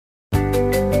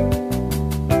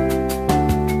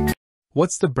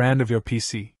What's the brand of your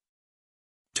PC?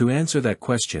 To answer that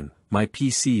question, my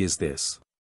PC is this.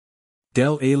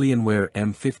 Dell Alienware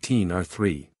M15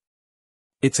 R3.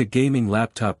 It's a gaming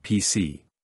laptop PC.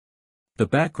 The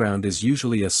background is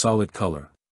usually a solid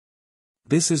color.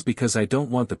 This is because I don't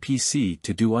want the PC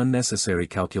to do unnecessary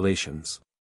calculations.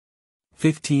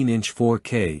 15-inch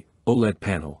 4K OLED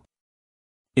panel.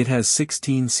 It has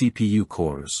 16 CPU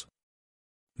cores.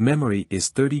 Memory is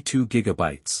 32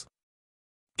 GB.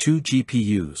 2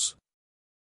 GPUs.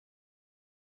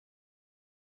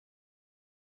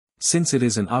 Since it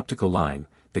is an optical line,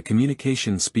 the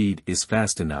communication speed is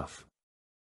fast enough.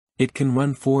 It can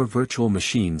run 4 virtual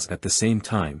machines at the same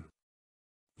time.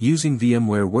 Using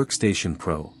VMware Workstation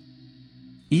Pro.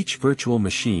 Each virtual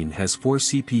machine has 4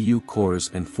 CPU cores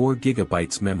and 4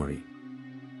 GB memory.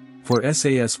 For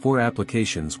SAS 4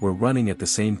 applications were running at the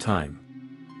same time.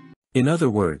 In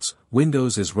other words,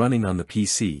 Windows is running on the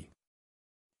PC.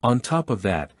 On top of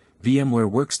that, VMware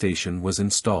Workstation was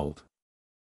installed.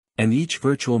 And each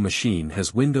virtual machine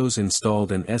has Windows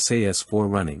installed and SAS 4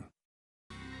 running.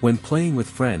 When playing with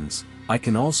friends, I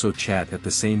can also chat at the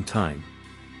same time.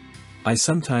 I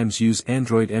sometimes use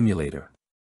Android emulator.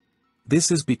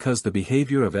 This is because the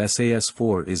behavior of SAS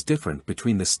 4 is different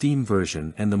between the Steam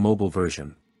version and the mobile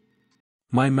version.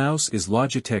 My mouse is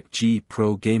Logitech G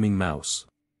Pro Gaming Mouse.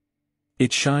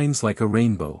 It shines like a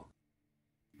rainbow.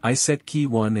 I set key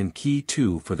 1 and key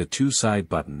 2 for the 2 side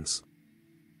buttons.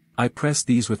 I press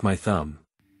these with my thumb.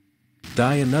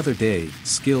 Die another day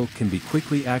skill can be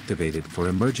quickly activated for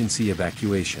emergency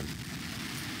evacuation.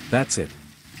 That's it.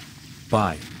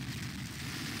 Bye.